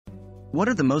What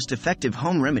are the most effective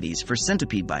home remedies for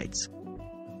centipede bites?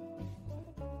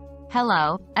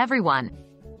 Hello, everyone.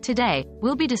 Today,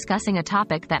 we'll be discussing a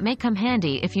topic that may come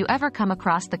handy if you ever come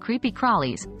across the creepy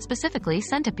crawlies, specifically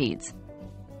centipedes.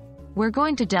 We're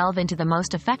going to delve into the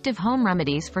most effective home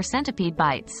remedies for centipede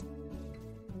bites.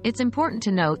 It's important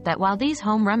to note that while these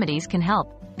home remedies can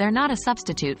help, they're not a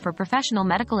substitute for professional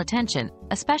medical attention,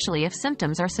 especially if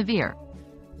symptoms are severe.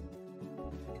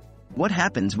 What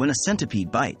happens when a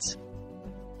centipede bites?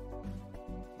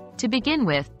 To begin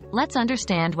with, let's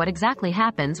understand what exactly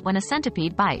happens when a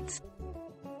centipede bites.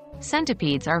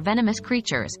 Centipedes are venomous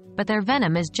creatures, but their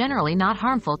venom is generally not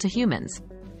harmful to humans.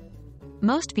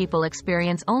 Most people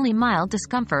experience only mild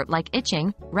discomfort like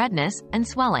itching, redness, and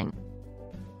swelling.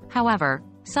 However,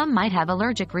 some might have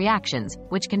allergic reactions,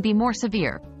 which can be more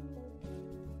severe.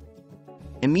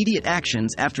 Immediate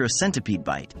actions after a centipede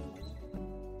bite.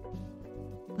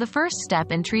 The first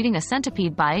step in treating a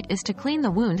centipede bite is to clean the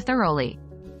wound thoroughly.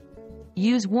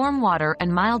 Use warm water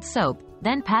and mild soap,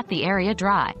 then pat the area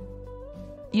dry.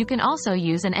 You can also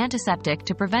use an antiseptic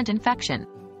to prevent infection.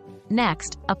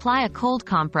 Next, apply a cold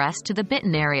compress to the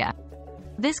bitten area.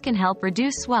 This can help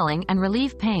reduce swelling and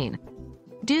relieve pain.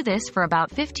 Do this for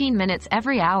about 15 minutes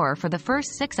every hour for the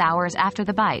first 6 hours after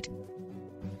the bite.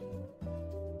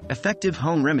 Effective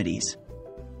home remedies.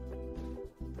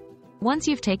 Once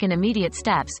you've taken immediate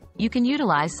steps, you can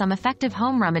utilize some effective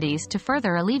home remedies to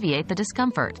further alleviate the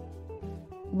discomfort.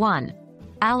 1.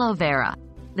 Aloe vera.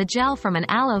 The gel from an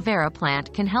aloe vera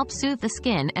plant can help soothe the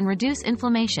skin and reduce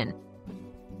inflammation.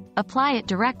 Apply it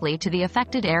directly to the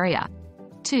affected area.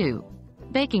 2.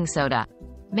 Baking soda.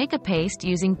 Make a paste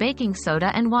using baking soda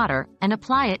and water, and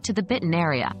apply it to the bitten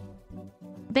area.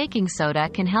 Baking soda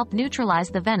can help neutralize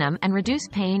the venom and reduce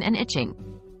pain and itching.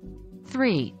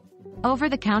 3.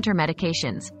 Over-the-counter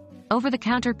medications.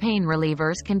 Over-the-counter pain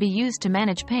relievers can be used to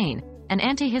manage pain, and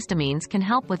antihistamines can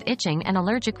help with itching and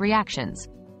allergic reactions.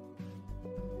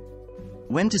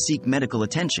 When to seek medical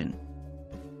attention.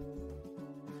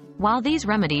 While these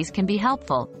remedies can be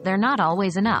helpful, they're not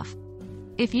always enough.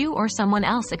 If you or someone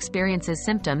else experiences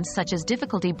symptoms such as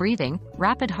difficulty breathing,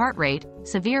 rapid heart rate,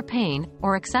 severe pain,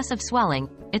 or excessive swelling,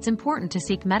 it's important to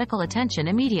seek medical attention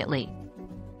immediately.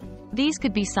 These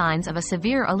could be signs of a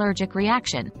severe allergic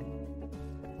reaction.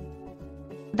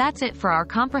 That's it for our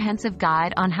comprehensive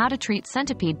guide on how to treat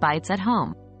centipede bites at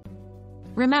home.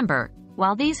 Remember,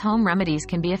 while these home remedies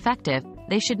can be effective,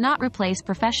 they should not replace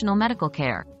professional medical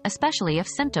care, especially if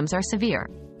symptoms are severe.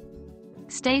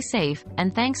 Stay safe,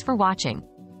 and thanks for watching.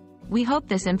 We hope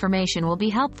this information will be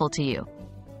helpful to you.